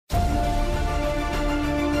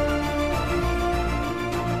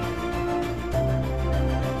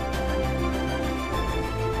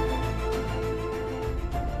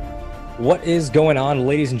What is going on,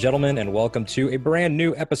 ladies and gentlemen, and welcome to a brand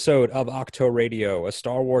new episode of Octo Radio, a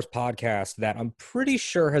Star Wars podcast that I'm pretty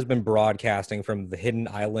sure has been broadcasting from the hidden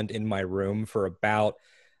island in my room for about,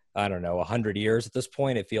 100 years at this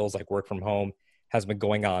point. It feels like work from home has been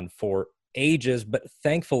going on for ages, but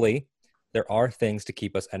thankfully, there are things to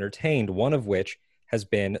keep us entertained, one of which has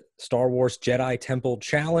been Star Wars Jedi Temple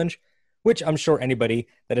Challenge, which I'm sure anybody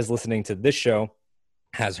that is listening to this show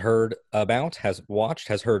has heard about, has watched,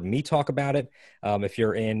 has heard me talk about it. If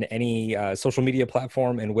you're in any social media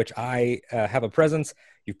platform in which I have a presence,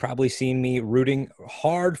 you've probably seen me rooting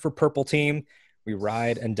hard for Purple Team. We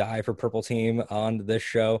ride and die for Purple Team on this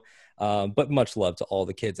show, but much love to all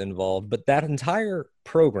the kids involved. But that entire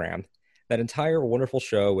program, that entire wonderful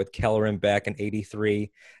show with Keller and Beck and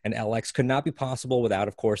 83 and LX could not be possible without,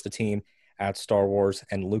 of course, the team at Star Wars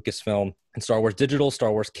and Lucasfilm and Star Wars Digital,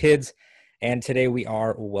 Star Wars Kids. And today we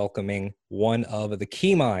are welcoming one of the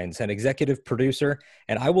key minds, an executive producer,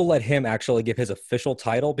 and I will let him actually give his official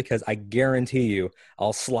title because I guarantee you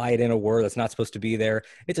I'll slide in a word that's not supposed to be there.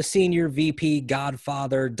 It's a senior VP,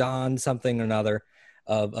 Godfather, Don, something or another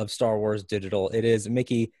of Star Wars Digital. It is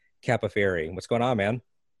Mickey Capoferri. What's going on, man?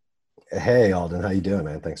 Hey Alden, how you doing,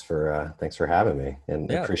 man? Thanks for having me, and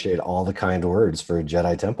Yeah, appreciate all the kind words for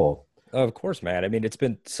Jedi Temple. of course, man. I mean, it's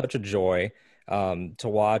been such a joy to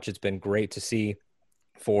watch. It's been great to see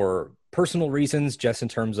for personal reasons, just in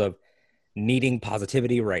terms of needing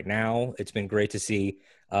positivity right now. It's been great to see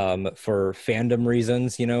for fandom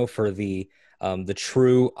reasons, for the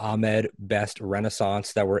true Ahmed Best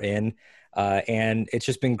Renaissance that we're in. And it's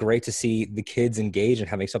just been great to see the kids engage and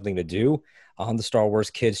having something to do on the Star Wars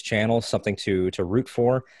Kids channel, something to root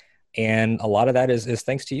for. And a lot of that is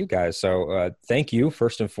thanks to you guys. So thank you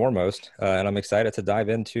first and foremost. And I'm excited to dive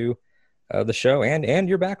into the show and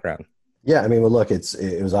your background. Yeah, I mean, well, look,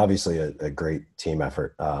 it was obviously a great team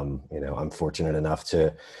effort. I'm fortunate enough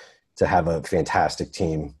to have a fantastic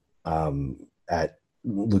team at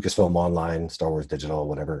Lucasfilm Online, Star Wars Digital,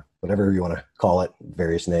 whatever you want to call it,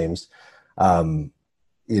 various names. And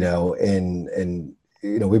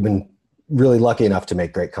we've been really lucky enough to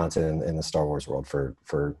make great content in the Star Wars world for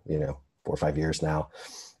 4 or 5 years now.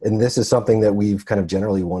 And this is something that we've kind of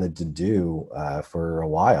generally wanted to do for a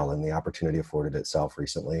while, and the opportunity afforded itself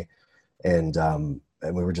recently. And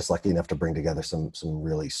we were just lucky enough to bring together some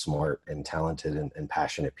really smart and talented and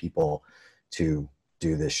passionate people to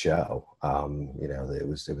do this show. It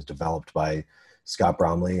was developed by Scott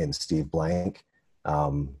Bromley and Steve Blank,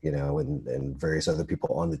 and various other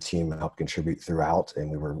people on the team helped contribute throughout. And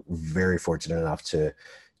we were very fortunate enough to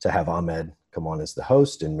have Ahmed come on as the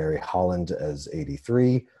host and Mary Holland as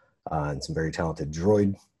 83, and some very talented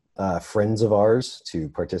droid friends of ours to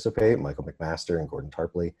participate, Michael McMaster and Gordon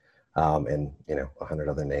Tarpley. And 100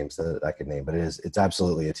 other names that I could name, but it's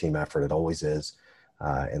absolutely a team effort. It always is.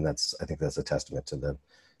 And I think that's a testament to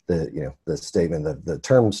the statement, the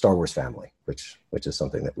term Star Wars family, which is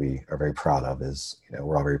something that we are very proud of. Is,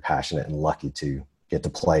 we're all very passionate and lucky to get to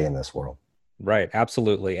play in this world. Right,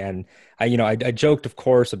 absolutely. And I joked, of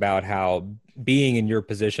course, about how being in your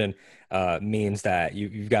position means that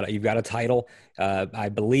you've got a title. I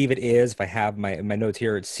believe it is, if I have my notes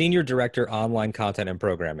here, it's Senior Director Online Content and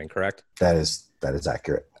Programming, correct? That is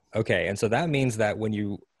accurate. Okay, and so that means that when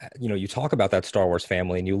you talk about that Star Wars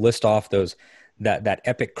family and you list off that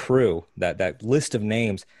epic crew, that list of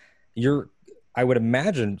names, I would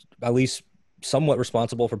imagine, at least somewhat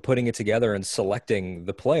responsible for putting it together and selecting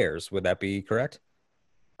the players. Would that be correct?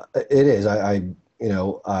 It is. I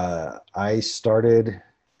started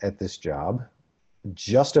at this job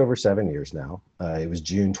just over 7 years now. It was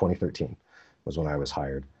June 2013 was when I was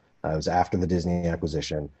hired. It was after the Disney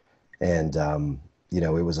acquisition. And,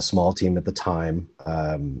 it was a small team at the time.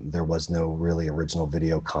 There was no really original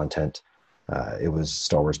video content. It was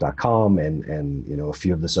StarWars.com and a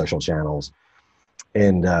few of the social channels.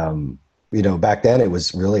 And, back then it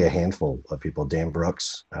was really a handful of people. Dan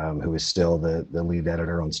Brooks, who is still the lead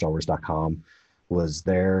editor on StarWars.com, was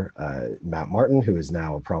there. Matt Martin, who is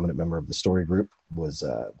now a prominent member of the story group, was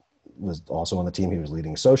also on the team. He was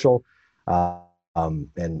leading social. I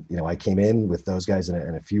came in with those guys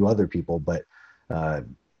and a few other people, but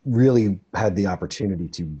really had the opportunity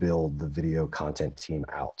to build the video content team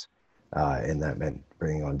out. And that meant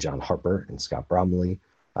bringing on John Harper and Scott Bromley,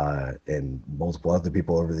 and multiple other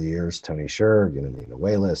people over the years, Tony Scherr, Nina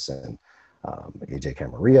Wayless, and AJ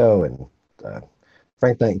Camarillo, and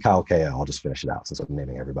Frank Knight and Kyle Kea. I'll just finish it out since I'm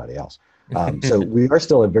naming everybody else. So we are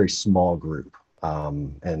still a very small group.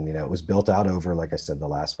 It was built out over, like I said, the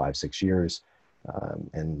last 5-6 years.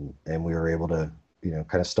 And we were able to,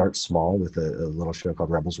 kind of start small with a little show called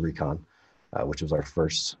Rebels Recon. which was our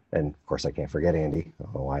first. And of course, I can't forget Andy. I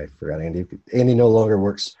don't know why I forgot Andy. Andy no longer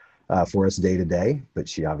works for us day to day, but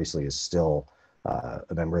she obviously is still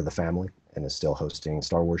a member of the family and is still hosting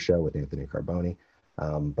Star Wars Show with Anthony Carboni.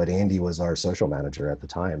 But Andy was our social manager at the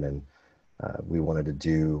time, and we wanted to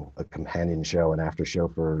do a companion show, an after show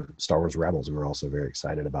for Star Wars Rebels. We were also very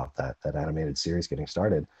excited about that animated series getting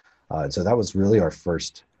started. And so that was really our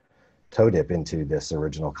first toe dip into this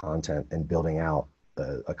original content and building out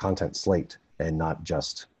a content slate, and not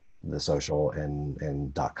just the social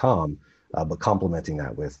and .com, but complementing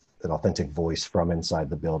that with an authentic voice from inside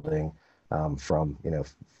the building, from,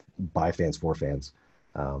 by fans for fans.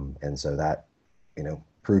 And so that,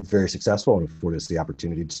 proved very successful and afforded us the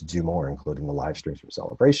opportunity to do more, including the live streams from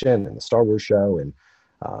Celebration and the Star Wars Show. And,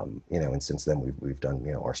 and since then we've done,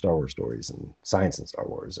 our Star Wars stories and Science in Star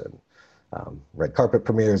Wars and red carpet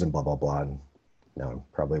premieres and blah, blah, blah. And now I'm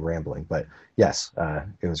probably rambling, but yes,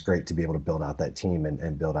 it was great to be able to build out that team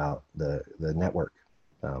and build out the network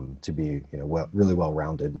to be, really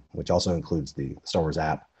well-rounded, which also includes the Star Wars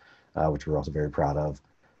app, which we're also very proud of.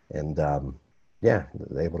 And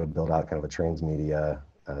able to build out kind of a transmedia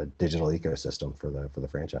digital ecosystem for the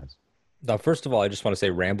franchise. Now, first of all, I just want to say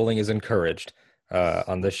rambling is encouraged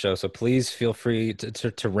on this show, so please feel free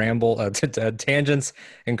to ramble. Tangents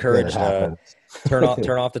encouraged. Turn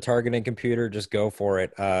off the targeting computer. Just go for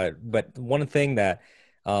it. But one thing that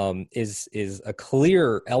is a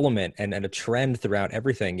clear element and a trend throughout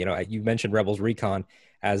everything. You mentioned Rebels Recon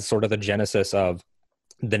as sort of the genesis of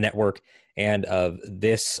the network and of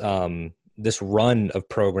this run of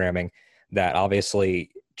programming that obviously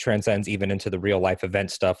transcends even into the real life event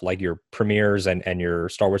stuff, like your premieres and your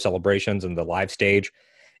Star Wars celebrations and the live stage,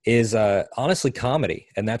 is honestly comedy.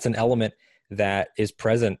 And that's an element that is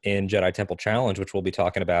present in Jedi Temple Challenge, which we'll be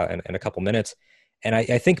talking about in a couple minutes. And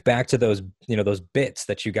I think back to those, those bits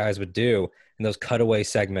that you guys would do and those cutaway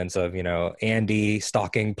segments of, Andy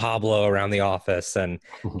stalking Pablo around the office and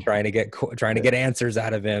trying to get answers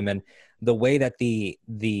out of him, and the way that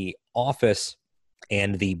the office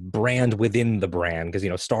and the brand within the brand,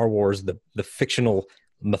 because Star Wars, the fictional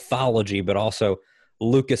mythology, but also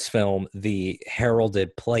Lucasfilm, the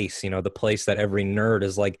heralded place, the place that every nerd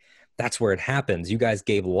is like, that's where it happens. You guys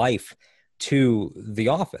gave life to the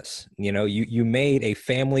office. You made a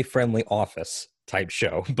family friendly office type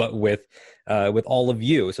show, but with all of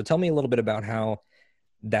you. So tell me a little bit about how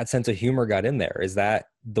that sense of humor got in there. Is that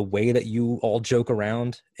the way that you all joke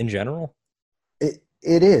around in general?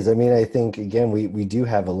 It is. I mean, I think, again, we do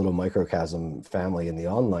have a little microcosm family in the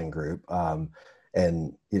online group.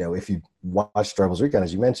 And, if you watch Rebels Recon,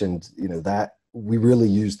 as you mentioned, that we really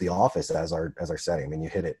use the office as our setting. I mean, you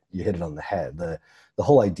hit it on the head. The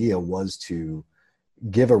whole idea was to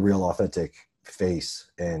give a real authentic face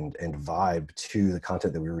and vibe to the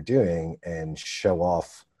content that we were doing and show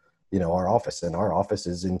off, our office. And our office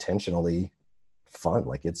is intentionally fun.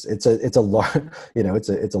 Like it's a large,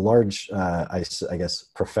 it's a large, I guess,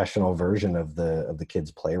 professional version of the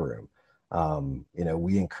kids' playroom.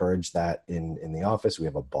 We encourage that in the office. We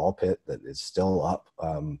have a ball pit that is still up,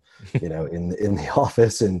 in the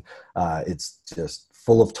office, and it's just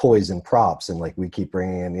full of toys and props. And like we keep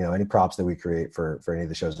bringing in, any props that we create for any of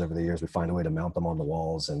the shows over the years, we find a way to mount them on the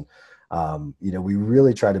walls. And, we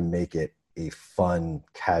really try to make it a fun,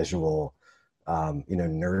 casual,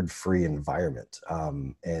 nerd-free environment.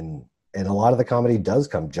 And a lot of the comedy does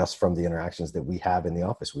come just from the interactions that we have in the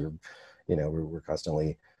office. We're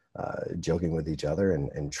constantly joking with each other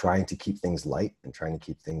and trying to keep things light and trying to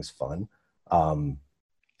keep things fun. So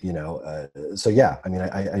yeah, I mean,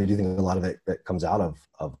 I do think a lot of it that comes out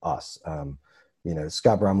of us.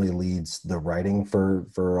 Scott Bromley leads the writing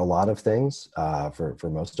for a lot of things, for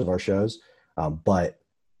most of our shows. But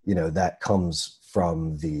that comes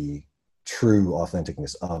from the true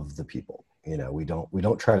authenticness of the people. We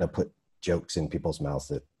don't try to put jokes in people's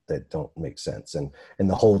mouths that don't make sense. And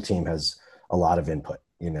the whole team has a lot of input.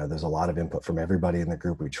 There's a lot of input from everybody in the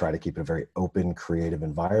group. We try to keep it a very open, creative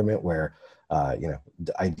environment where, the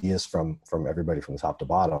ideas from everybody from the top to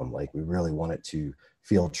bottom, like we really want it to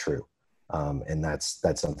feel true. And that's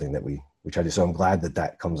something that we try to do. So I'm glad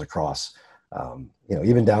that comes across,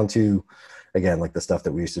 even down to, again, like the stuff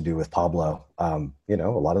that we used to do with Pablo. A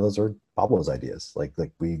lot of those are Pablo's ideas. Like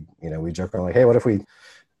we joke around like, hey, what if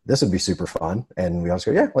this would be super fun. And we always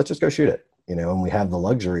go, yeah, let's just go shoot it. And we have the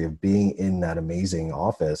luxury of being in that amazing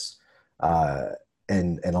office.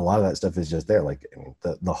 And a lot of that stuff is just there. Like, I mean,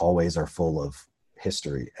 the hallways are full of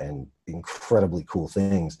history and incredibly cool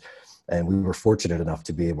things. And we were fortunate enough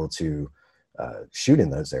to be able to shoot in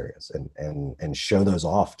those areas and show those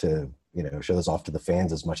off to the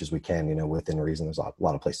fans as much as we can, within reason. There's a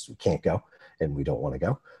lot of places we can't go. and we don't want to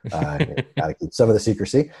go. Got to keep some of the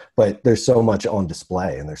secrecy, but there's so much on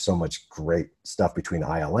display, and there's so much great stuff between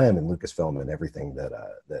ILM and Lucasfilm and everything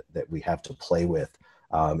that we have to play with.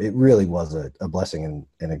 It really was a blessing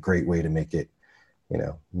and a great way to make it,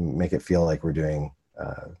 make it feel like we're doing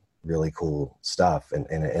really cool stuff in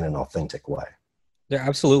an authentic way. Yeah,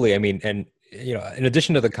 absolutely. I mean, and in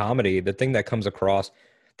addition to the comedy, the thing that comes across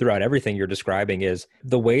throughout everything you're describing is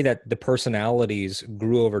the way that the personalities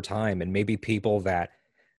grew over time, and maybe people that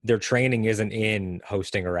their training isn't in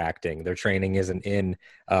hosting or acting, their training isn't in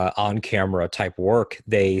on-camera type work.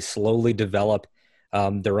 They slowly develop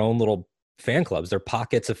their own little fan clubs, their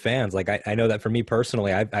pockets of fans. Like I know that for me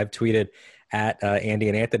personally, I've tweeted at Andy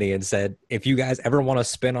and Anthony and said, if you guys ever want to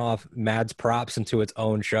spin off Mads Props into its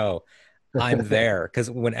own show, I'm there. Because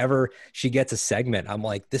whenever she gets a segment, I'm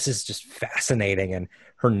like, this is just fascinating. And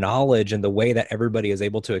her knowledge and the way that everybody is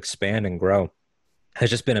able to expand and grow has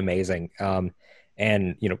just been amazing.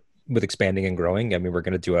 And with expanding and growing, I mean, we're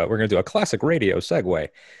gonna do a classic radio segue.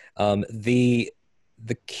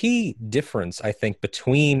 The key difference, I think,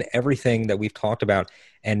 between everything that we've talked about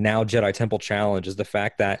and now Jedi Temple Challenge is the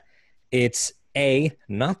fact that it's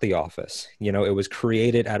not The Office. It was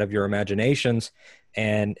created out of your imaginations,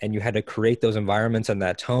 and you had to create those environments and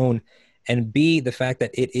that tone, and B, the fact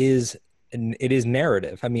that it is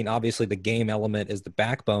narrative. I mean, obviously the game element is the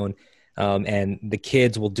backbone, and the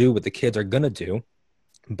kids will do what the kids are gonna do,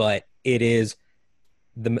 but it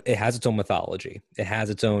has its own mythology. It has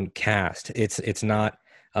its own cast. It's not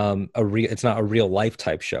a real life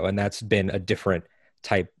type show, and that's been a different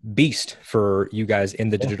type beast for you guys in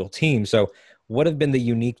the digital team. So what have been the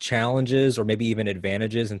unique challenges or maybe even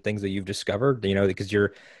advantages and things that you've discovered, because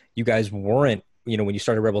you guys weren't, when you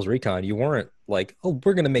started Rebels Recon, you weren't like, oh,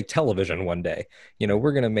 we're going to make television one day.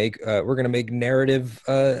 We're going to make narrative,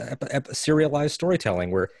 serialized storytelling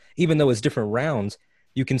where even though it's different rounds,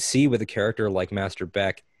 you can see with a character like Master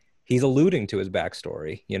Beck, he's alluding to his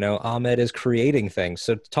backstory. Ahmed is creating things.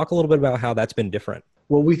 So talk a little bit about how that's been different.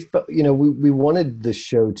 Well, we wanted the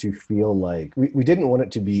show to feel like we didn't want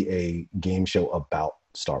it to be a game show about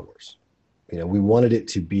Star Wars. We wanted it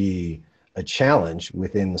to be a challenge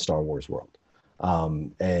within the Star Wars world.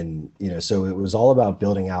 So it was all about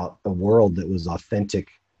building out a world that was authentic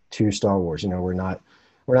to Star Wars. We're not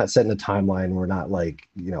setting a timeline. We're not like,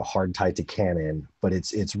 hard tied to canon, but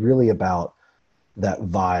it's really about that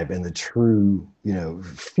vibe and the true,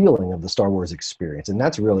 feeling of the Star Wars experience. And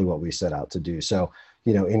that's really what we set out to do. So,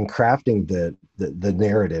 in crafting the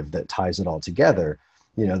narrative that ties it all together,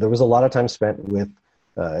 there was a lot of time spent with,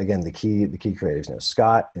 again, the key creatives,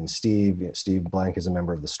 Scott and Steve. Steve Blank is a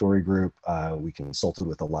member of the story group. We consulted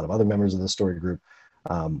with a lot of other members of the story group.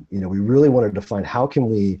 We really wanted to find how can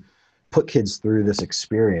we put kids through this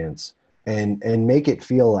experience and make it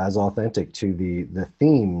feel as authentic to the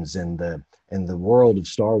themes and the world of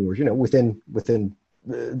Star Wars, within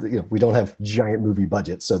we don't have giant movie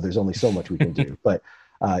budgets, so there's only so much we can do, but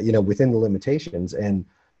within the limitations, and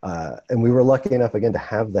we were lucky enough again to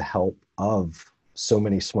have the help of so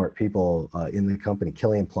many smart people in the company.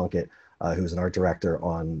 Killian Plunkett, who's an art director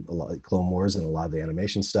on a lot of Clone Wars and a lot of the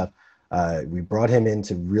animation stuff. We brought him in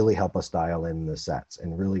to really help us dial in the sets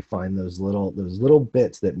and really find those little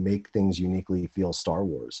bits that make things uniquely feel Star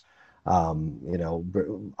Wars.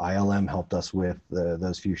 ILM helped us with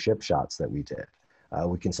those few ship shots that we did.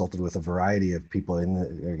 We consulted with a variety of people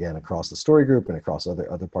across the story group and across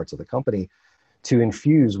other parts of the company to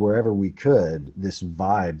infuse wherever we could this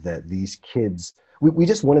vibe that these kids, we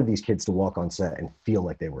just wanted these kids to walk on set and feel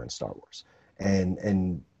like they were in Star Wars.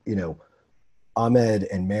 And Ahmed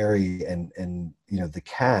and Mary and the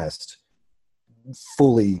cast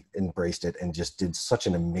fully embraced it and just did such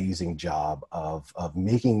an amazing job of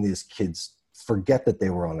making these kids forget that they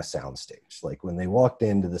were on a soundstage. Like when they walked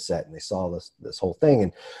into the set and they saw this whole thing,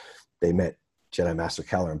 and they met Jedi Master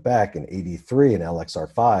Caloran Beck and AD3 and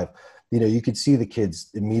LXR5, you could see the kids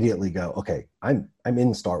immediately go, okay, I'm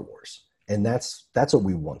in Star Wars. And that's what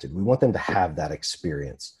we wanted. We want them to have that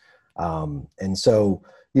experience. And so,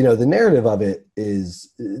 the narrative of it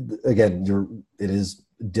is, again, it is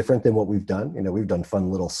different than what we've done. We've done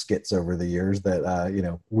fun little skits over the years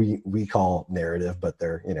that, we call narrative, but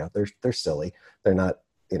they're silly. They're not,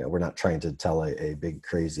 we're not trying to tell a big,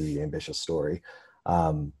 crazy, ambitious story.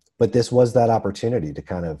 But this was that opportunity to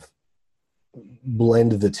kind of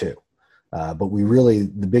blend the two. But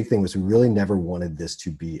the big thing was we really never wanted this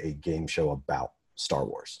to be a game show about Star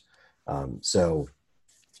Wars. So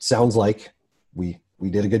sounds like we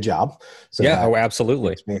did a good job. So yeah,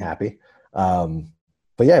 absolutely. Makes me happy.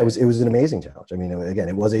 But yeah, it was an amazing challenge. I mean, again,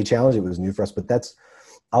 it was a challenge. It was new for us, but that's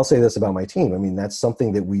I'll say this about my team. I mean, that's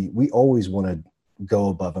something that we always want to go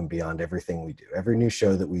above and beyond everything we do. Every new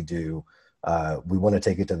show that we do, we want to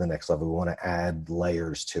take it to the next level. We want to add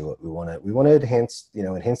layers to it. We want to enhance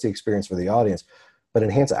the experience for the audience, but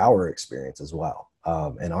enhance our experience as well,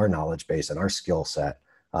 and our knowledge base and our skill set.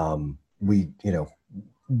 We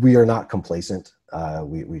are not complacent.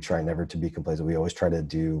 We try never to be complacent. We always try to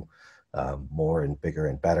do more and bigger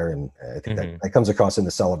and better. And I think that comes across in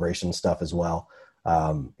the celebration stuff as well.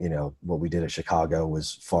 What we did at Chicago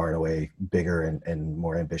was far and away bigger and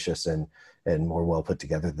more ambitious and more well put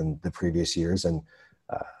together than the previous years. And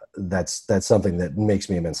that's something that makes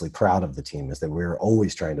me immensely proud of the team, is that we're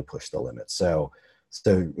always trying to push the limits. So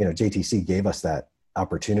JTC gave us that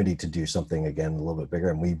opportunity to do something again a little bit bigger,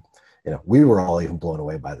 and we were all even blown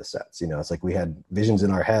away by the sets. It's like we had visions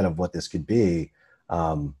in our head of what this could be.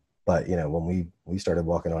 But when we started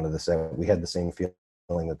walking onto the set, we had the same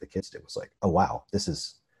feeling that the kids did. It was like, oh wow, this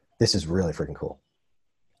is really freaking cool.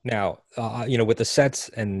 Now, with the sets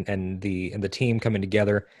and the team coming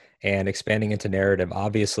together and expanding into narrative,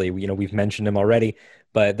 obviously, we've mentioned him already,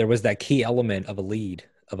 but there was that key element of a lead,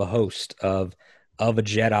 of a host, of a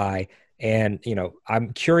Jedi. And,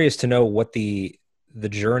 I'm curious to know what the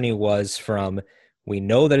journey was from. We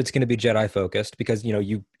know that it's going to be Jedi focused because,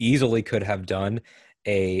 you easily could have done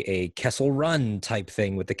a Kessel Run type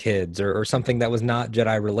thing with the kids or something that was not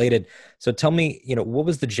Jedi related. So tell me, what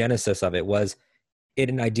was the genesis of it? Was it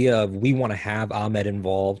an idea of we want to have Ahmed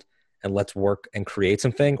involved and let's work and create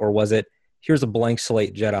something? Or was it, here's a blank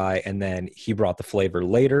slate Jedi and then he brought the flavor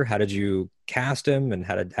later? How did you cast him and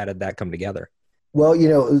how did that come together? Well,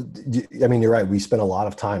 I mean, you're right. We spent a lot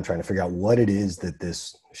of time trying to figure out what it is that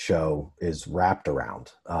this show is wrapped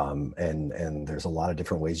around. And there's a lot of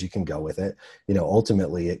different ways you can go with it.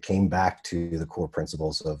 Ultimately it came back to the core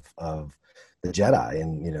principles of the Jedi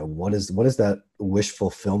and, what is that wish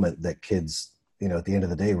fulfillment that kids, at the end of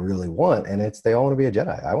the day really want. And they all want to be a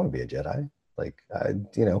Jedi. I want to be a Jedi.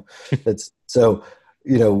 That's so,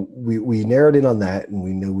 we narrowed in on that, and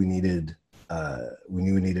we knew we needed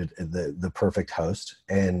the perfect host.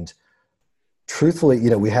 And truthfully,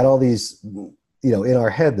 we had all these, in our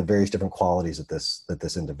head, the various different qualities that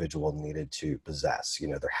this individual needed to possess.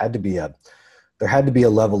 There had to be a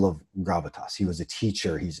level of gravitas. He was a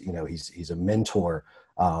teacher. He's a mentor.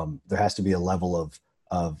 There has to be a level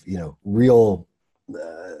of real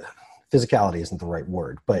physicality isn't the right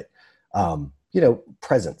word, but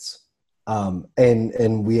presence.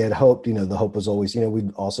 And we had hoped, the hope was always,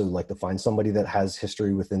 we'd also like to find somebody that has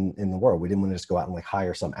history in the world. We didn't want to just go out and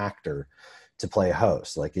hire some actor to play a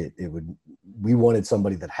host. We wanted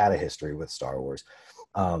somebody that had a history with Star Wars.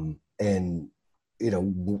 And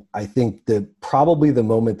I think probably the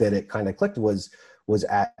moment that it kind of clicked was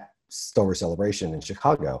at Star Wars Celebration in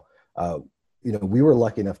Chicago. We were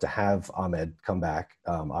lucky enough to have Ahmed come back.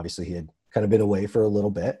 Obviously he had kind of been away for a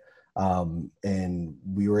little bit. And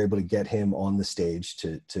we were able to get him on the stage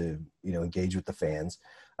to engage with the fans,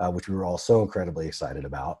 which we were all so incredibly excited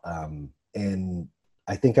about. And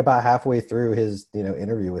I think about halfway through his,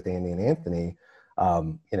 interview with Andy and Anthony,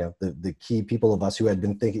 the key people of us who had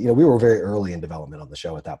been thinking, we were very early in development on the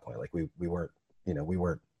show at that point. We weren't,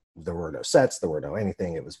 there were no sets, there were no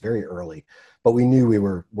anything. It was very early, but we knew we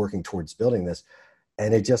were working towards building this.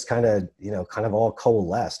 And it just kind of all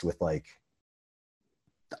coalesced with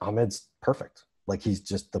Ahmed's perfect. He's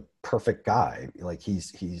just the perfect guy.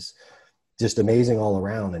 He's just amazing all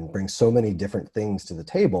around and brings so many different things to the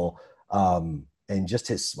table. And just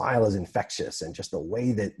his smile is infectious, and just the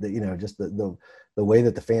way that just the way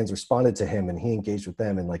that the fans responded to him and he engaged with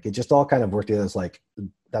them, and it just all kind of worked together as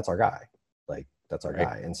that's our guy. That's our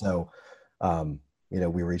guy. And so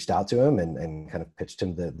we reached out to him and kind of pitched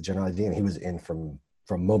him the general idea, and he was in from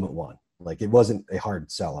moment one. It wasn't a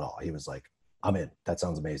hard sell at all. He was like, I'm in. That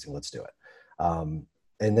sounds amazing. Let's do it.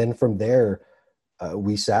 And then from there,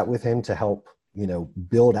 we sat with him to help,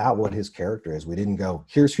 build out what his character is. We didn't go,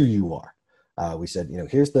 here's who you are. We said,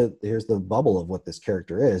 here's the bubble of what this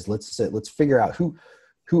character is. Let's figure out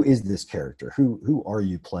who is this character? Who are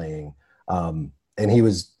you playing? And he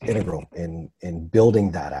was integral in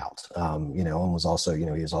building that out. And was also, he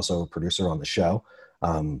was also a producer on the show.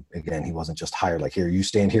 Again, he wasn't just hired here, you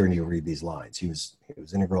stand here and you read these lines. He was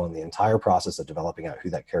integral in the entire process of developing out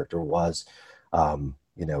who that character was,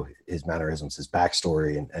 his mannerisms, his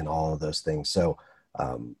backstory, and all of those things. So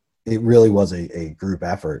it really was a group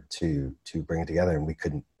effort to bring it together, and we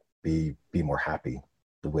couldn't be more happy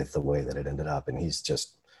with the way that it ended up. And he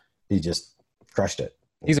just crushed it.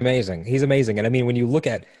 He's amazing. And I mean, when you look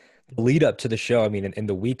at the lead up to the show, I mean, in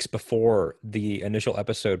the weeks before the initial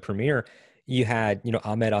episode premiere, you had,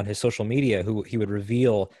 Ahmed on his social media, who he would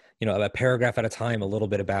reveal, a paragraph at a time, a little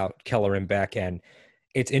bit about Kelleran Beck. And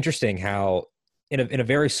it's interesting how, in a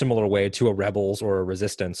very similar way to a Rebels or a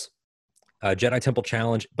Resistance, Jedi Temple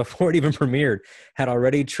Challenge, before it even premiered, had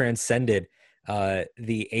already transcended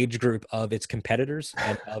the age group of its competitors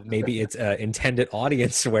and of maybe its intended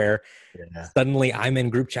audience, where Yeah. suddenly I'm in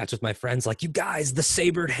group chats with my friends, like, you guys, the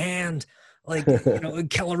sabered hand, like,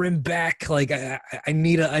 Kelleran Beck, like, I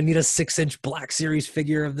need a 6-inch Black Series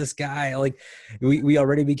figure of this guy. Like, we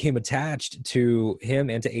already became attached to him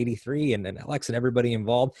and to 83 and Alex and everybody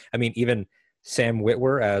involved. I mean, even Sam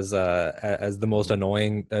Witwer as the most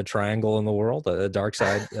annoying triangle in the world, a dark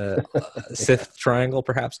side Sith triangle,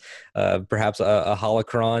 perhaps a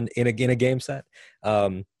holocron in a game set.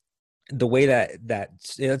 The way that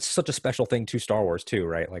it's such a special thing to Star Wars too,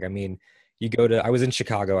 right? Like, I mean, I was in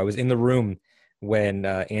Chicago, I was in the room when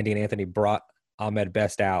Andy and Anthony brought Ahmed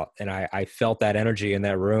Best out, and I felt that energy in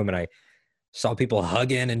that room, and I saw people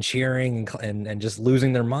hugging and cheering and just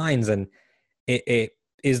losing their minds, and it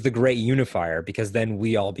is the great unifier, because then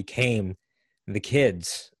we all became the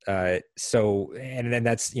kids. So, and then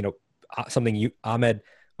that's, something Ahmed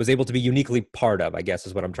was able to be uniquely part of, I guess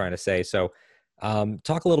is what I'm trying to say. So,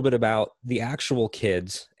 talk a little bit about the actual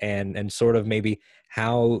kids and sort of maybe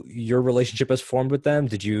how your relationship has formed with them.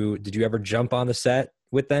 Did you ever jump on the set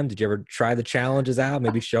with them? Did you ever try the challenges out?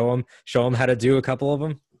 Maybe show them how to do a couple of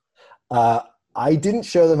them? Uh, I didn't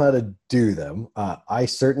show them how to do them. I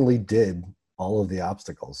certainly did all of the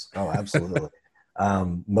obstacles. Oh, absolutely.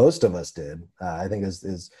 Most of us did. I think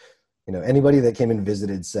is anybody that came and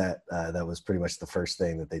visited set, that was pretty much the first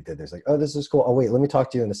thing that they did. There's like, oh, this is cool. Oh, wait, let me talk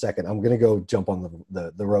to you in a second. I'm going to go jump on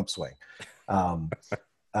the rope swing.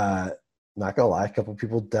 Not gonna lie, a couple of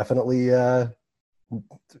people definitely hurt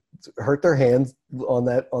their hands on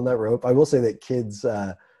that rope. I will say that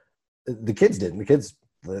the kids didn't. The kids,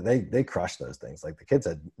 they crushed those things. Like, the kids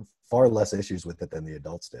had far less issues with it than the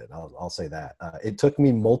adults did. I'll say that. It took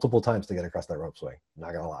me multiple times to get across that rope swing. I'm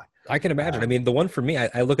not gonna lie. I can imagine. I mean, the one for me,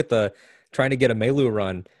 I look at the trying to get a Melu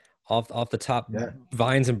run off the top Yeah.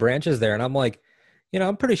 vines and branches there, and I'm like,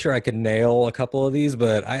 I'm pretty sure I could nail a couple of these,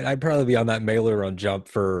 but I'd probably be on that Melu run jump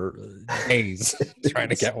for days trying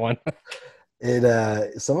to get one.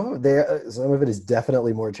 Some of it is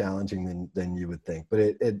definitely more challenging than you would think, but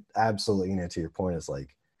it absolutely, to your point, is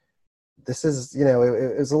like, this is,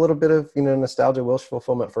 it was a little bit of, nostalgia, wish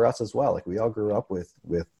fulfillment for us as well. Like, we all grew up with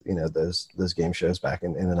those game shows back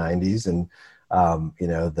in the 90s, and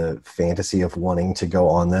the fantasy of wanting to go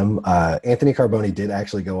on them. Anthony Carboni did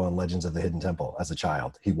actually go on Legends of the Hidden Temple as a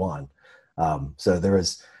child. He won. So there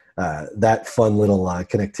was that fun little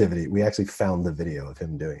connectivity. We actually found the video of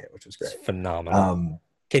him doing it, which was great. It's phenomenal.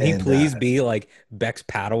 Can he please be like Beck's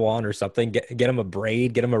Padawan or something? Get him a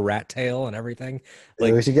braid, get him a rat tail and everything.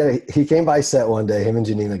 Like, we should he came by set one day. Him and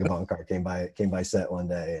Janina Gavankar came by set one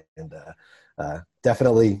day, and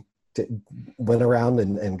definitely went around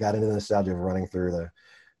and got into the nostalgia of running through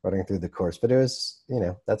the course. But it was,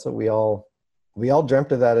 that's what we all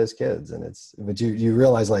dreamt of that as kids. And but you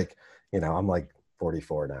realize, like, I'm like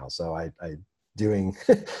 44 now, so I doing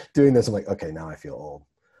this, I'm like, okay, now I feel old,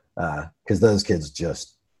 because those kids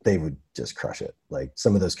they would just crush it. Like,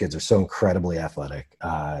 some of those kids are so incredibly athletic,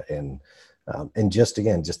 and just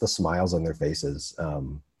the smiles on their faces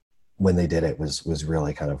when they did it was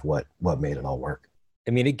really kind of what made it all work.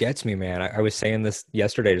 I mean, it gets me, man. I was saying this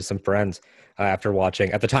yesterday to some friends after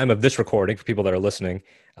watching, at the time of this recording, for people that are listening.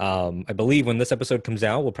 I believe when this episode comes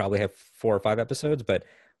out, we'll probably have 4 or 5 episodes, but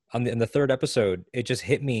in the 3rd episode, it just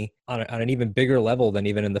hit me on an even bigger level than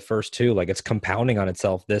even in the first 2. Like, it's compounding on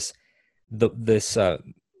itself. This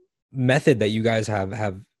method that you guys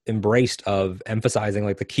have embraced of emphasizing,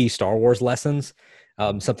 like, the key Star Wars lessons,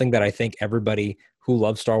 something that I think everybody who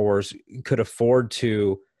loves Star Wars could afford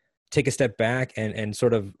to take a step back and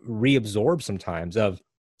sort of reabsorb sometimes. Of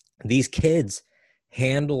these kids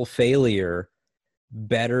handle failure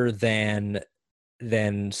better than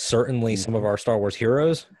certainly some of our Star Wars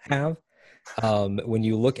heroes have. When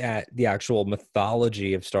you look at the actual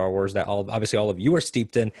mythology of Star Wars that obviously all of you are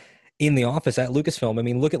steeped in the office at Lucasfilm. I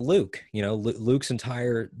mean, look at Luke. Luke's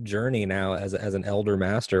entire journey now as an elder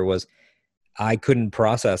master was, I couldn't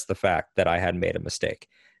process the fact that I had made a mistake.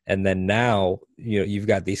 And then now, you've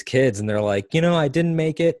got these kids and they're like, I didn't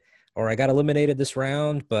make it, or I got eliminated this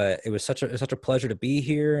round, but it was such a pleasure to be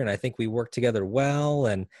here. And I think we worked together well.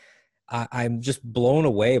 And I'm just blown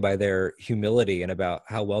away by their humility and about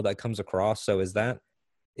how well that comes across. So is that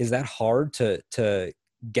hard to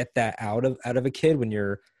get that out of a kid when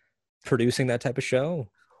you're producing that type of show?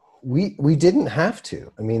 We didn't have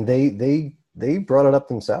to. I mean, they they brought it up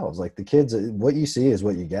themselves. Like the kids, what you see is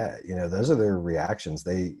what you get. Those are their reactions.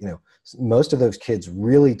 Most of those kids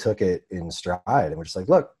really took it in stride and were just like,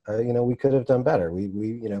 look, we could have done better.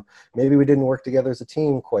 Maybe we didn't work together as a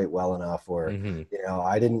team quite well enough, or, Mm-hmm.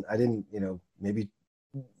 I didn't, maybe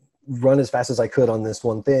run as fast as I could on this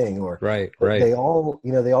one thing, or, Right, but right. they all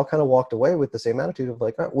kind of walked away with the same attitude of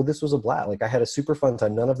like, oh, well, this was a blast. Like I had a super fun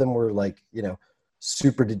time. None of them were like,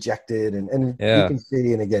 super dejected, and you Yeah. can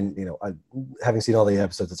see, and again, having seen all the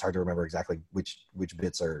episodes, it's hard to remember exactly which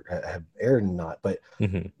bits have aired and not, but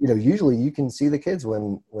Mm-hmm. usually you can see the kids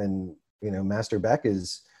when Master Beck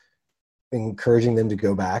is encouraging them to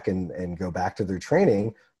go back and go back to their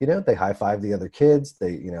training. They high five the other kids.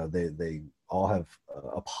 They all have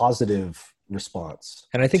a positive response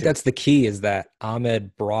And I think to that's it. the key, is that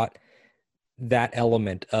Ahmed brought that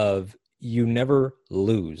element of, you never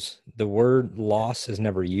lose. The word loss is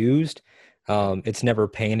never used. It's never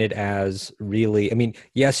painted as really, I mean,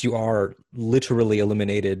 yes, you are literally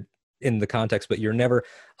eliminated in the context, but you're never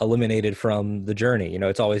eliminated from the journey.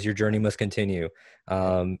 It's always, your journey must continue.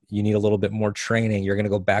 You need a little bit more training. You're going to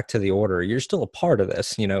go back to the order. You're still a part of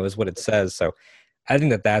this, is what it says. So I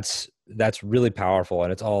think that that's really powerful,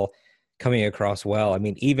 and it's all coming across well. I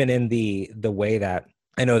mean, even in the way that,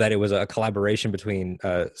 I know that it was a collaboration between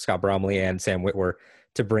Scott Bromley and Sam Witwer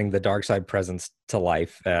to bring the dark side presence to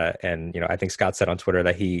life. And I think Scott said on Twitter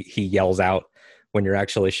that he yells out when you're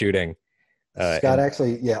actually shooting. Scott And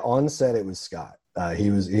actually, yeah, on set it was Scott.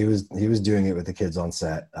 He was doing it with the kids on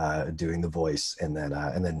set, doing the voice, and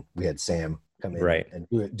then we had Sam come in right, and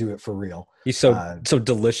do it for real. he's so Uh, so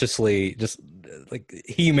deliciously just like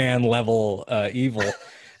He-Man level evil.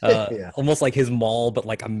 yeah, Almost like his Maul, but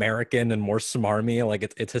like American and more smarmy. Like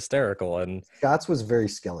it's hysterical. And Scott's was very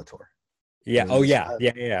Skeletor. yeah, oh yeah,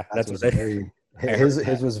 yeah, yeah, yeah. Scott's That's what was they, very I his heard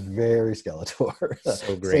his that. was very Skeletor.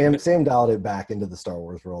 So great. Sam dialed it back into the Star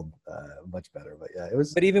Wars world much better. But yeah, it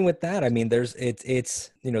was. But even with that, I mean,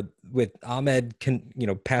 it's with Ahmed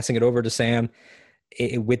passing it over to Sam,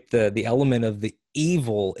 with the element of the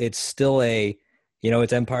evil, it's still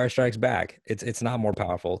it's Empire Strikes Back. It's not more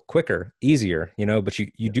powerful, quicker, easier, but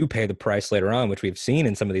you Yeah. do pay the price later on, which we've seen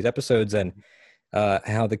in some of these episodes. And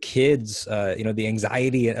how the kids, the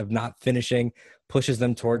anxiety of not finishing pushes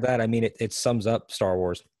them toward that. I mean, it sums up Star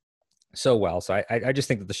Wars so well. So I just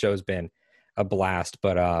think that the show's been a blast.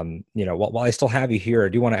 But while I still have you here, I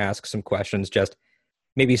do want to ask some questions, just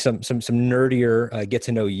maybe some nerdier get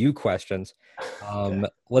to know you questions. Okay.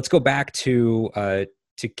 Let's go back to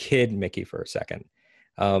Kid Mickey for a second.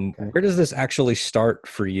 Okay. Where does this actually start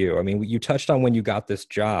for you? I mean, you touched on when you got this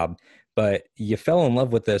job, but you fell in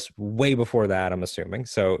love with this way before that, I'm assuming.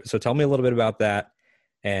 So tell me a little bit about that,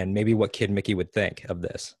 and maybe what Kid Mickey would think of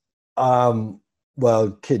this. Um,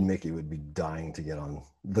 well, Kid Mickey would be dying to get on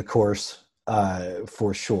the course,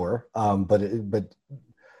 for sure. But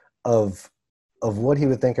of what he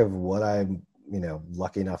would think of what I'm,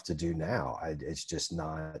 lucky enough to do now, it's just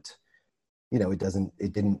not,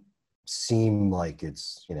 it didn't seem like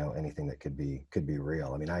it's, anything that could be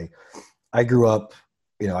real. I mean, I grew up,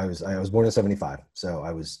 I was born in 75, so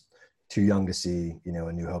I was too young to see, A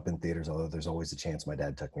New Hope in theaters, although there's always a chance my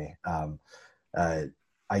dad took me. Uh,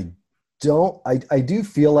 I I do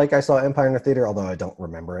feel like I saw Empire in the theater, although I don't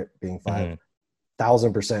remember it being Hmm.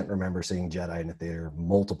 5,000% remember seeing Jedi in the theater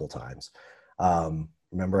multiple times.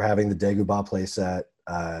 Remember having the Dagobah playset,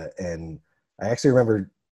 and I actually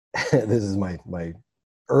remember this is my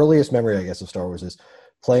earliest memory, I guess, of Star Wars is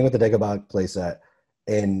playing with the Dagobah playset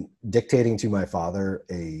and dictating to my father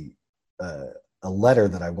uh, a letter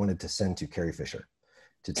that I wanted to send to Carrie Fisher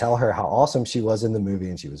to tell her how awesome she was in the movie,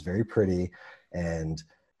 and she was very pretty, and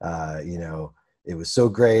it was so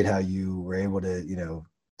great how you were able to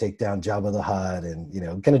take down Jabba the Hutt, and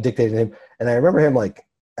kind of dictated him. And I remember him like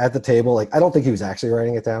at the table, like I don't think he was actually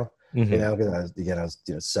writing it down, Hmm. because I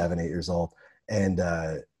was 7, 8 years old, and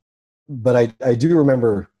but I do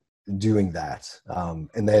remember doing that.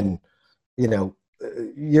 And then,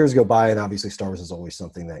 years go by, and obviously Star Wars is always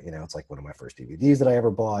something that, it's like one of my first DVDs that I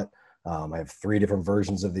ever bought. I have 3 different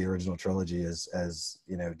versions of the original trilogy as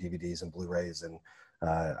DVDs and Blu-rays. And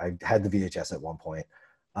I had the VHS at one point.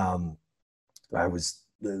 Um, I was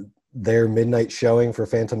there midnight showing for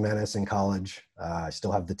Phantom Menace in college. I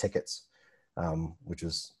still have the tickets, which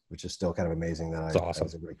is still kind of amazing that It's I awesome.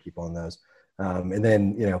 was able to keep on those. And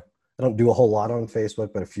then, I don't do a whole lot on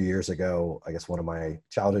Facebook, but a few years ago, I guess one of my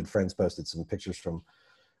childhood friends posted some pictures from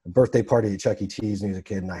a birthday party at Chuck E. Cheese when he was a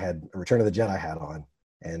kid, and I had a Return of the Jedi hat on,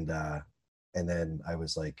 and then I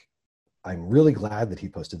was like, I'm really glad that he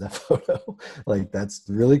posted that photo. Like that's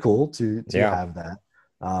really cool to Yeah. have that.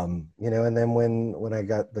 And then when I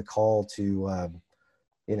got the call to,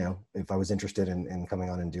 if I was interested in coming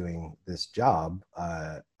on and doing this job,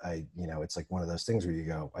 it's like one of those things where you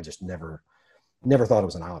go, I just never thought it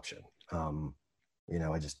was an option.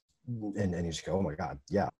 I just, and you just go, oh my God,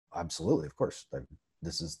 yeah, absolutely. Of course.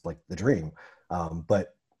 This is like the dream.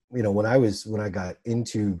 But when I got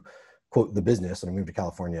into quote the business and I moved to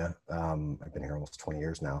California, I've been here almost 20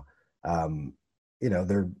 years now. The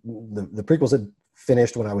prequels had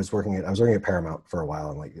finished when I was working at Paramount for a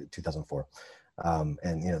while in like 2004.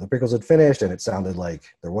 The prequels had finished and it sounded like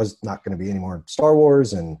there was not going to be any more Star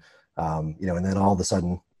Wars. And then all of a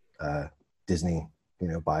sudden, Disney,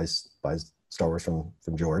 buys Star Wars from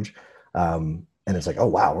George. And it's like, oh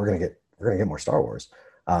wow, we're going to get more Star Wars.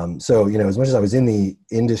 So, as much as I was in the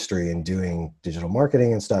industry and doing digital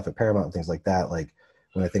marketing and stuff at Paramount and things like that, like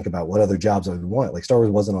when I think about what other jobs I would want, like Star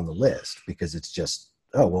Wars wasn't on the list because it's just,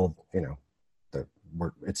 oh, well,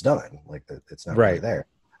 it's done. Like it's not really there.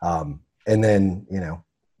 And then,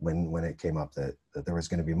 when it came up that there was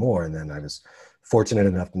going to be more, and then I was fortunate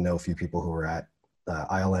enough to know a few people who were at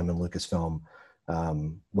ILM and Lucasfilm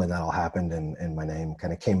when that all happened, and my name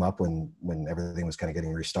kind of came up when everything was kind of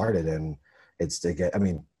getting restarted. And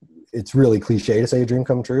it's really cliche to say a dream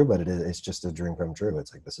come true, but it's just a dream come true.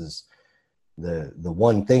 It's like, this is the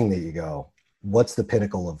one thing that you go, what's the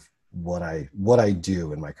pinnacle of what I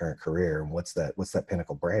do in my current career, and what's that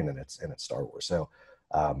pinnacle brand, and it's Star Wars. So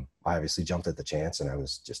I obviously jumped at the chance, and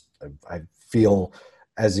I feel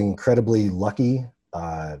as incredibly lucky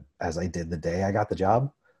as I did the day I got the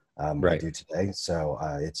job. I do today. So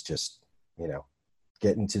it's just,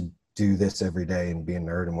 getting to do this every day and be a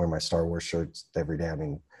nerd and wear my Star Wars shirts every day. I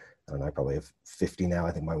mean, I don't know, I probably have 50 now.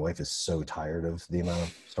 I think my wife is so tired of the amount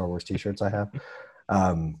of Star Wars t-shirts I have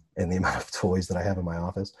and the amount of toys that I have in my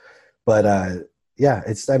office. But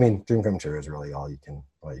dream come true is really all you can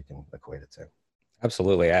equate it to.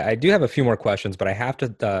 Absolutely. I do have a few more questions, but I have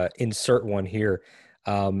to insert one here.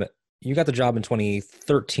 You got the job in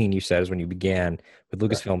 2013, you said, is when you began with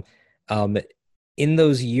Lucasfilm. Right. In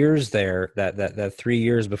those years there, that 3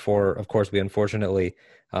 years before, of course, we unfortunately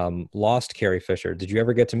lost Carrie Fisher, did you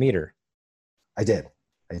ever get to meet her? I did.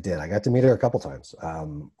 I got to meet her a couple times.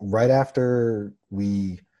 Right after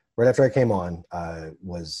I came on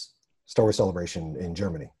was Star Wars Celebration in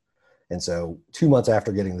Germany. And so 2 months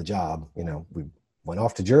after getting the job, we went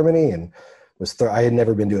off to Germany and I had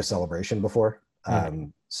never been to a celebration before.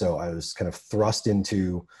 So I was kind of thrust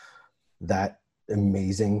into that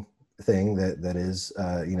amazing thing that is,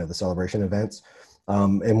 the celebration events.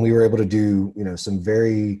 And we were able to do, some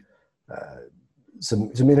very,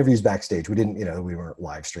 some interviews backstage. We didn't, we weren't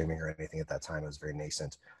live streaming or anything at that time. It was very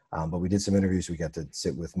nascent. But we did some interviews. We got to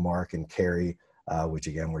sit with Mark and Carrie, which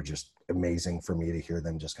again, were just amazing for me to hear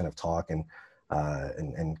them just kind of talk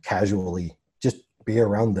and casually just be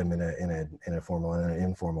around them in a formal and an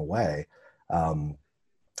informal way.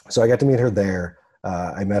 So I got to meet her there.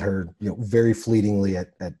 I met her, very fleetingly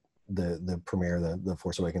at the premiere, the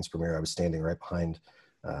Force Awakens premiere. I was standing right behind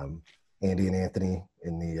Andy and Anthony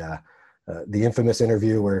in the infamous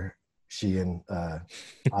interview where she and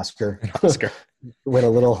Oscar went a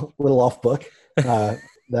little off book.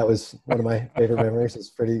 That was one of my favorite memories. It's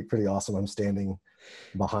pretty awesome. I'm standing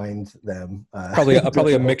behind them.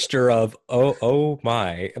 Probably a mixture of oh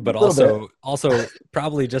my, but also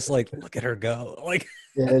probably just like, look at her go. Like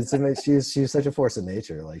yeah, she's such a force of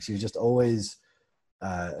nature. Like she's just always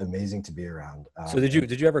amazing to be around. So did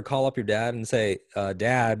you ever call up your dad and say,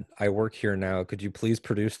 Dad, I work here now. Could you please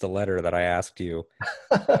produce the letter that I asked you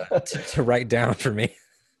to write down for me?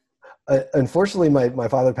 Unfortunately, my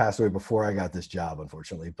father passed away before I got this job,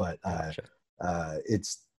 unfortunately, but Gotcha.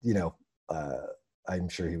 It's, I'm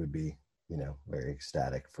sure he would be, very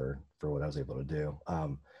ecstatic for what I was able to do.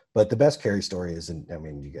 But the best Carrie story is, and I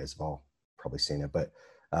mean, you guys have all probably seen it, but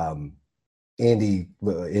Andy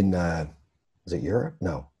in, was it Europe?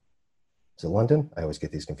 No. Is it London? I always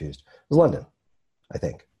get these confused. It was London, I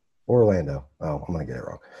think. Or Orlando. Oh, I'm going to get it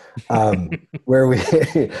wrong. Where we,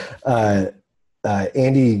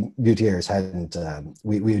 Andy Gutierrez hadn't,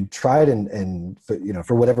 we had tried and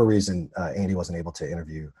for whatever reason, Andy wasn't able to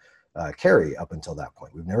interview Carrie up until that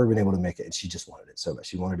point. We've never been able to make it, and she just wanted it so much.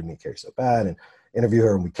 She wanted to meet Carrie so bad and interview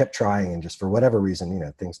her, and we kept trying, and just for whatever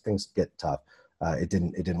reason, things get tough. It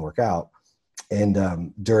didn't work out.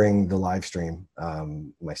 And during the live stream,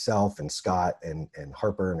 myself and Scott and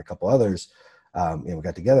Harper and a couple others, we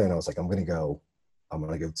got together, and I was like, I'm gonna go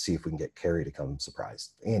see if we can get Carrie to come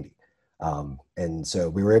surprise Andy. And so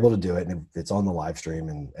we were able to do it, and it's on the live stream,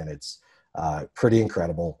 and it's pretty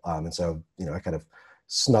incredible. And so, I kind of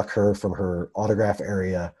snuck her from her autograph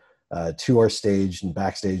area to our stage and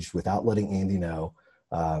backstage without letting Andy know.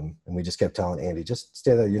 And we just kept telling Andy, just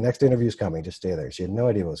stay there. Your next interview is coming. Just stay there. She had no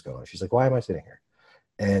idea what was going on. She's like, why am I sitting here?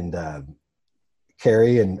 And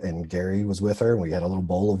Carrie and Gary was with her, and we had a little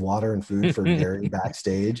bowl of water and food for Gary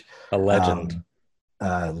backstage. A legend.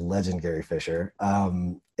 Legend Gary Fisher.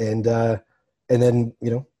 And then,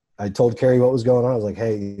 I told Carrie what was going on. I was like,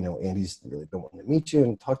 hey, Andy's really been wanting to meet you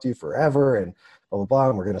and talk to you forever, and blah, blah, blah.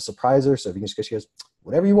 And we're going to surprise her. So if you can just, she goes,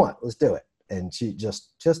 whatever you want, let's do it. And she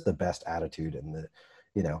just the best attitude, and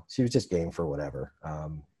she was just game for whatever.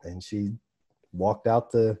 And she walked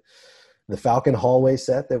out the Falcon hallway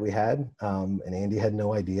set that we had. And Andy had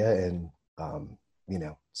no idea. And,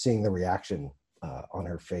 seeing the reaction on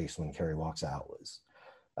her face when Carrie walks out was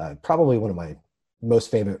probably one of my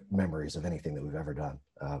most favorite memories of anything that we've ever done.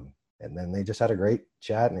 And then they just had a great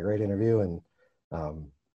chat and a great interview. And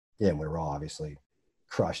and we were all obviously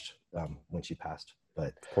crushed when she passed.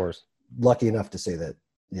 But of course, lucky enough to say that,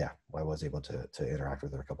 I was able to interact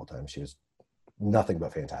with her a couple of times. She was nothing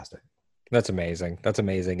but fantastic. That's amazing. That's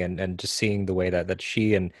amazing. And just seeing the way that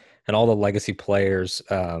she and all the legacy players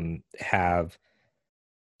have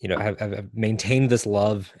maintained this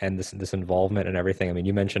love and this involvement and everything. I mean,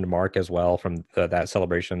 you mentioned Mark as well from that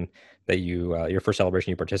celebration that your first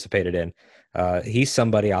celebration you participated in. He's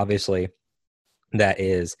somebody obviously that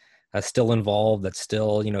is still involved. That's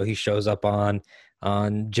still, he shows up on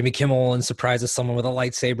Jimmy Kimmel and surprises someone with a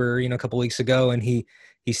lightsaber, a couple weeks ago. And he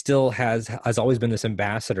still has always been this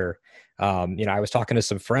ambassador. I was talking to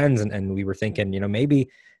some friends and we were thinking,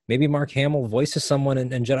 maybe Mark Hamill voices someone in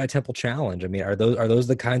Jedi Temple Challenge. I mean, are those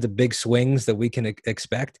the kinds of big swings that we can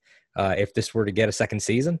expect if this were to get a second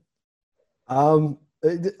season?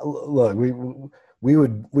 Look, we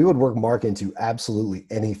would work Mark into absolutely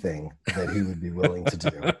anything that he would be willing to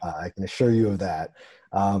do. I can assure you of that.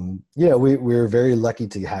 We're very lucky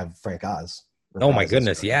to have Frank Oz. Oh my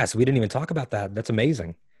goodness. Yes. We didn't even talk about that. That's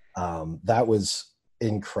amazing. That was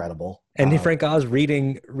incredible. And Frank Oz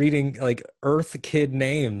reading like Earth kid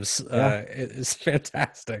names is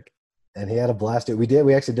fantastic. And he had a blast.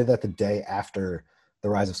 We actually did that the day after the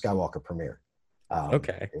Rise of Skywalker premiere.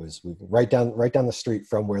 Okay. It was right down the street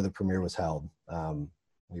from where the premiere was held.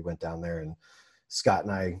 We went down there, and Scott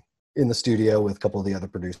and I in the studio with a couple of the other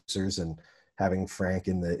producers, and having Frank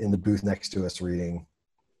in the booth next to us reading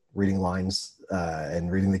lines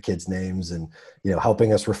and reading the kids' names, and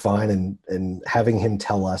helping us refine and having him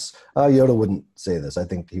tell us, oh, Yoda wouldn't say this. I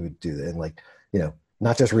think he would do that. And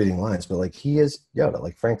not just reading lines, but like, he is Yoda.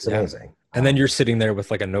 Like, Frank's amazing. And then you're sitting there with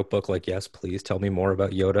like a notebook, like, yes, please tell me more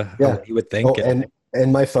about Yoda. Yeah, you would think.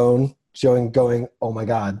 And my phone going, oh my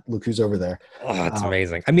God, look who's over there. Oh, that's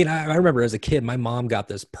amazing. I mean, I remember as a kid, my mom got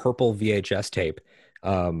this purple VHS tape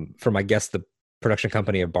from, I guess, the production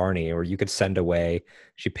company of Barney, where you could send away.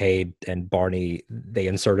 She paid, and Barney, they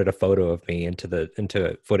inserted a photo of me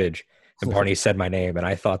into footage, and Barney said my name, and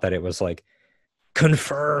I thought that it was like,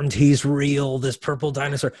 confirmed, he's real, this purple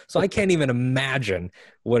dinosaur. So I can't even imagine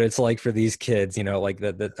what it's like for these kids, like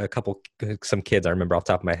some kids I remember off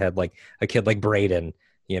the top of my head, like a kid like Braden,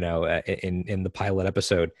 in the pilot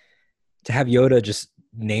episode, to have Yoda just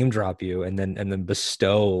name drop you and then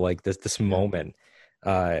bestow like this moment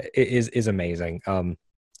is amazing.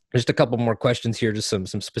 Just a couple more questions here, just some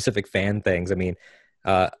specific fan things. I mean,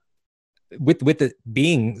 with it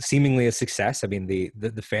being seemingly a success, I mean, the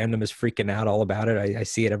fandom is freaking out all about it. I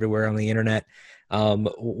see it everywhere on the internet.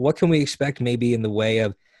 What can we expect maybe in the way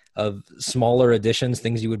of smaller additions,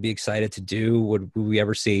 things you would be excited to do? Would we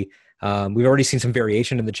ever see, we've already seen some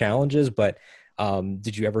variation in the challenges, but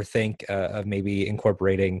did you ever think of maybe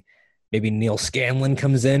incorporating, maybe Neil Scanlon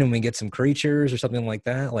comes in and we get some creatures or something like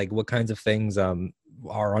that? Like, what kinds of things are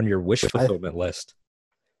on your wish fulfillment list?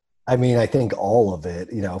 I mean, I think all of it,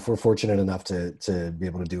 if we're fortunate enough to be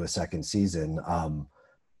able to do a second season,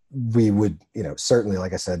 we would, certainly,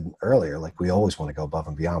 like I said earlier, like, we always want to go above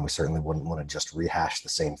and beyond. We certainly wouldn't want to just rehash the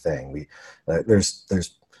same thing.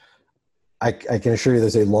 I can assure you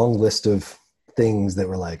there's a long list of things that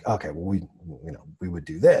were like, okay, well, we would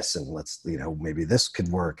do this, and let's, maybe this could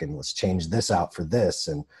work, and let's change this out for this.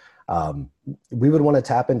 And we would want to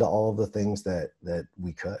tap into all of the things that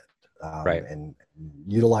we could. Right. And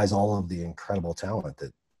utilize all of the incredible talent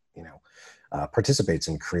that participates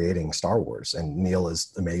in creating Star Wars. And Neil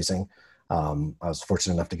is amazing. I was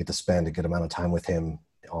fortunate enough to get to spend a good amount of time with him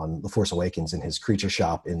on The Force Awakens in his creature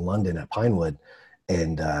shop in London at Pinewood,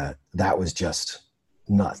 and that was just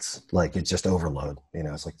nuts. Like, it's just overload.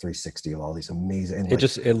 It's like 360 of all these amazing.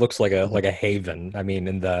 It looks like a haven. I mean,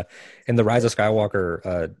 in the Rise of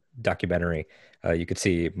Skywalker documentary, you could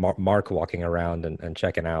see Mark walking around and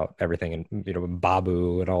checking out everything, and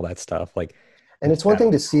Babu and all that stuff. Like, And it's one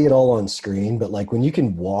thing to see it all on screen, but like when you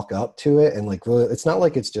can walk up to it and like really, it's not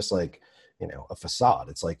like it's just like, a facade.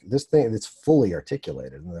 It's like this thing that's fully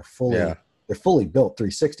articulated, and yeah, they're fully built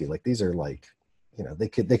 360. Like these are like, they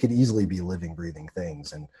could easily be living, breathing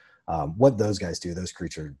things. And what those guys do, those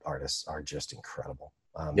creature artists are just incredible.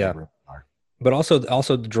 They yeah. really are. But also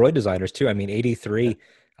the droid designers too. I mean, 83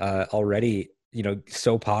 already,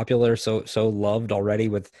 so popular, so loved already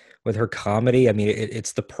with her comedy. I mean,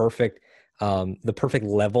 it's the perfect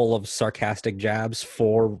level of sarcastic jabs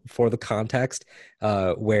for the context,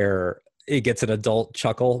 where it gets an adult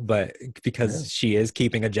chuckle, but Yeah. because she is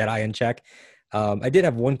keeping a Jedi in check. I did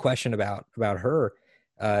have one question about her.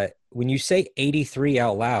 When you say 83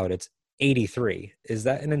 out loud, it's 83. Is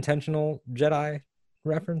that an intentional Jedi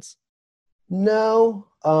reference? No,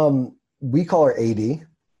 we call her AD.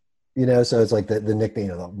 So it's like the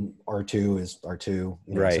nickname of the R2 is R2. So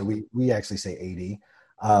Right. we actually say 80.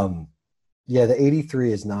 Yeah, the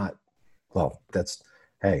 83 is not. Well, that's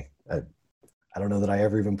hey. I don't know that I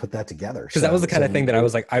ever even put that together. Because that was So the kind of thing that I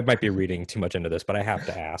was like, I might be reading too much into this, but I have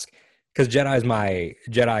to ask. Because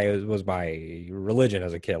Jedi was my religion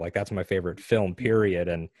as a kid. Like that's my favorite film, period.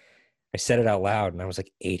 And I said it out loud, and I was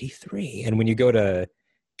like, 83. And when you go to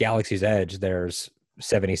Galaxy's Edge, there's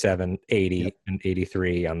 77, 80, yep. and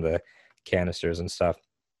 83 on the canisters and stuff.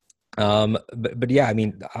 But yeah, I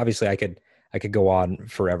mean, obviously, I could go on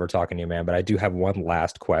forever talking to you, man. But I do have one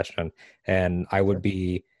last question, and I would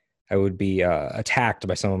be attacked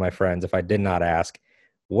by some of my friends if I did not ask.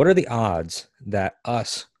 What are the odds that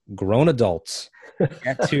us grown adults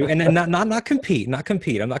get to, and not compete, not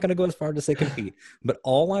compete. I'm not going to go as far to say compete, but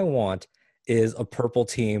all I want is a purple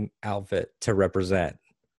team outfit to represent.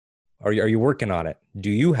 Are you working on it? Do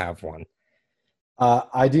you have one?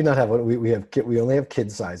 I do not have one. We only have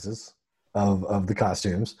kid sizes of the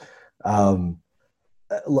costumes. Um,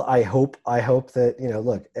 I hope that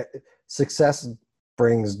look, success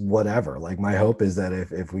brings whatever. Like my hope is that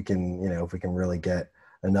if we can really get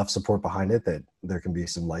enough support behind it, that there can be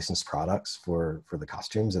some licensed products for the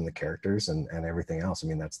costumes and the characters and everything else. I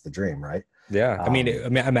mean, that's the dream, right? Yeah, Um,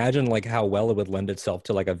 imagine like how well it would lend itself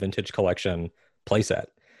to like a vintage collection playset.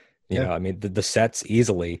 yeah. I mean, the sets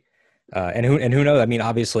easily, and who knows? I mean,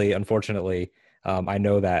 obviously, unfortunately, I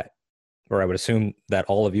know that, or I would assume that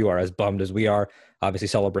all of you are as bummed as we are. Obviously,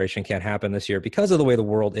 Celebration can't happen this year because of the way the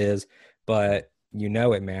world is, but you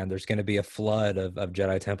know it, man. There's going to be a flood of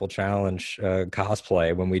Jedi Temple Challenge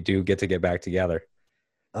cosplay when we do get to get back together.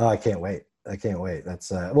 Oh, I can't wait. I can't wait.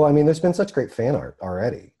 That's well, I mean, there's been such great fan art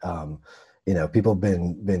already. People have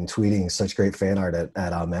been tweeting such great fan art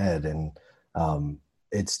at Ahmed, and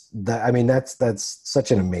it's that. I mean, that's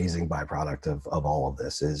such an amazing byproduct of all of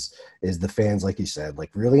this is the fans, like you said, like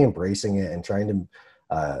really embracing it and trying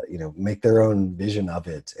to make their own vision of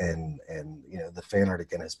it, and the fan art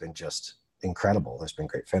again has been just incredible. There's been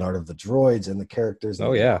great fan art of the droids and the characters, Oh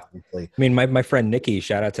and yeah. obviously. I mean, my friend Nikki,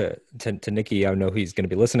 shout out to Nikki. I know he's going to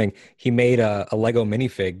be listening. He made a Lego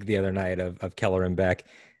minifig the other night of Keller and Beck,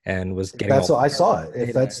 and was getting That's all. what I saw it.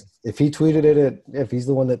 If he tweeted it, if he's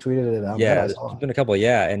the one that tweeted it out, man, Yeah, I there's saw it. been a couple.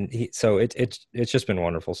 Yeah, and so it's just been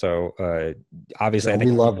wonderful. So obviously, No, I we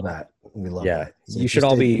think love that. We love yeah, that. So you should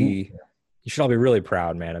all be really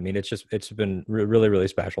proud, man. I mean, it's been really really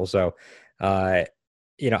special. So uh,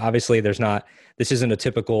 obviously this isn't a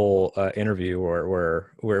typical interview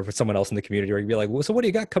where with someone else in the community where you'd be like, well, so what do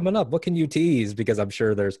you got coming up? What can you tease? Because I'm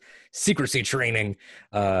sure there's secrecy training,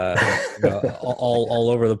 all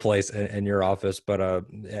over the place in your office. But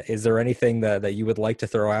is there anything that you would like to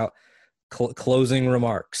throw out? Closing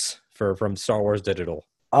remarks from Star Wars Digital.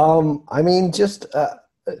 I mean, just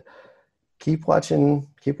keep watching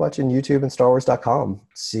YouTube and StarWars.com.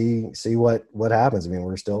 See what happens. I mean,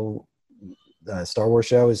 we're still Star Wars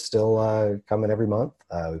show is still coming every month.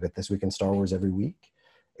 We've got This Week in Star Wars every week,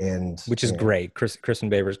 and Which is great. Kristen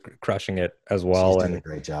Baver's crushing it as she's well. doing a And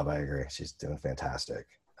great job. I agree. She's doing fantastic.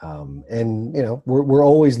 And we're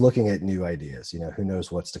always looking at new ideas. Who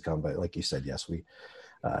knows what's to come? But like you said, yes, we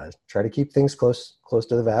try to keep things close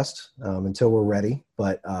to the vest until we're ready.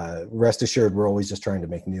 But rest assured, we're always just trying to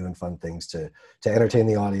make new and fun things to entertain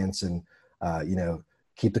the audience and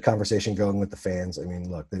keep the conversation going with the fans. I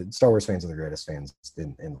mean, look, the Star Wars fans are the greatest fans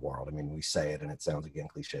in the world. I mean, we say it and it sounds again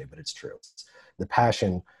cliche, but it's true. It's the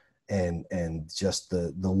passion and just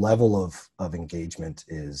the level of engagement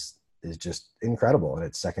is just incredible, and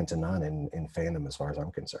it's second to none in fandom as far as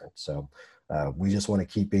I'm concerned. So we just want to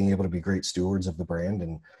keep being able to be great stewards of the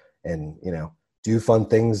brand and do fun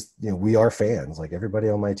things. You know, we are fans, like everybody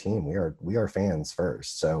on my team. We are fans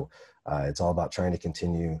first. So it's all about trying to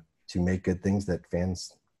continue to make good things that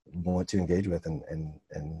fans want to engage with, and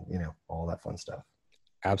you know, all that fun stuff.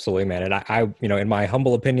 Absolutely, man. And I, you know, in my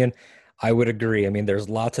humble opinion, I would agree. I mean, there's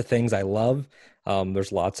lots of things I love.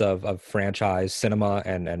 There's lots of franchise cinema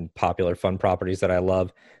and popular fun properties that I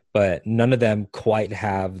love, but none of them quite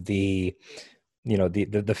have the, you know,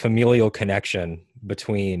 the familial connection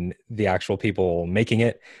between the actual people making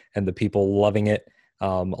it and the people loving it,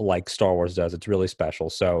 like Star Wars does. It's really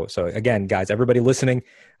special. So again, guys, everybody listening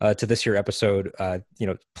to this here episode, you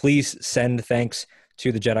know, please send thanks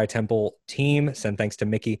to the Jedi Temple team. Send thanks to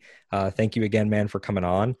Mickey. Thank you again, man, for coming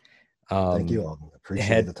on. Thank you all.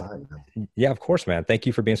 Appreciate the time, man. Yeah, of course, man. Thank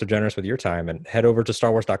you for being so generous with your time. And head over to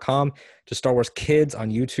StarWars.com, to Star Wars Kids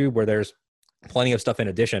on YouTube, where there's plenty of stuff in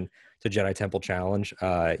addition to Jedi Temple Challenge.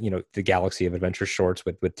 You know, the Galaxy of Adventure shorts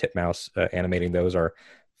with Titmouse animating those are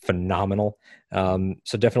phenomenal.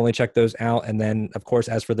 So definitely check those out. And then, of course,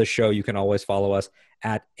 as for this show, you can always follow us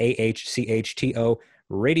at AHCHTO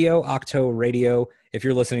Radio, Octo Radio. If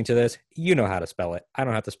you're listening to this, you know how to spell it. I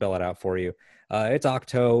don't have to spell it out for you. It's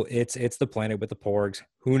Octo. It's the planet with the Porgs.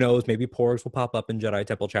 Who knows? Maybe Porgs will pop up in Jedi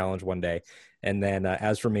Temple Challenge one day. And then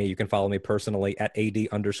as for me, you can follow me personally at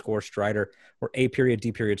AD_Strider or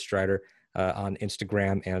A.D.Strider on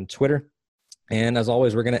Instagram and Twitter. And as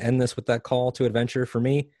always, we're going to end this with that call to adventure for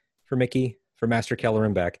me, for Mickey, for Master Keller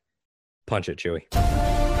and Beck. Punch it, Chewie.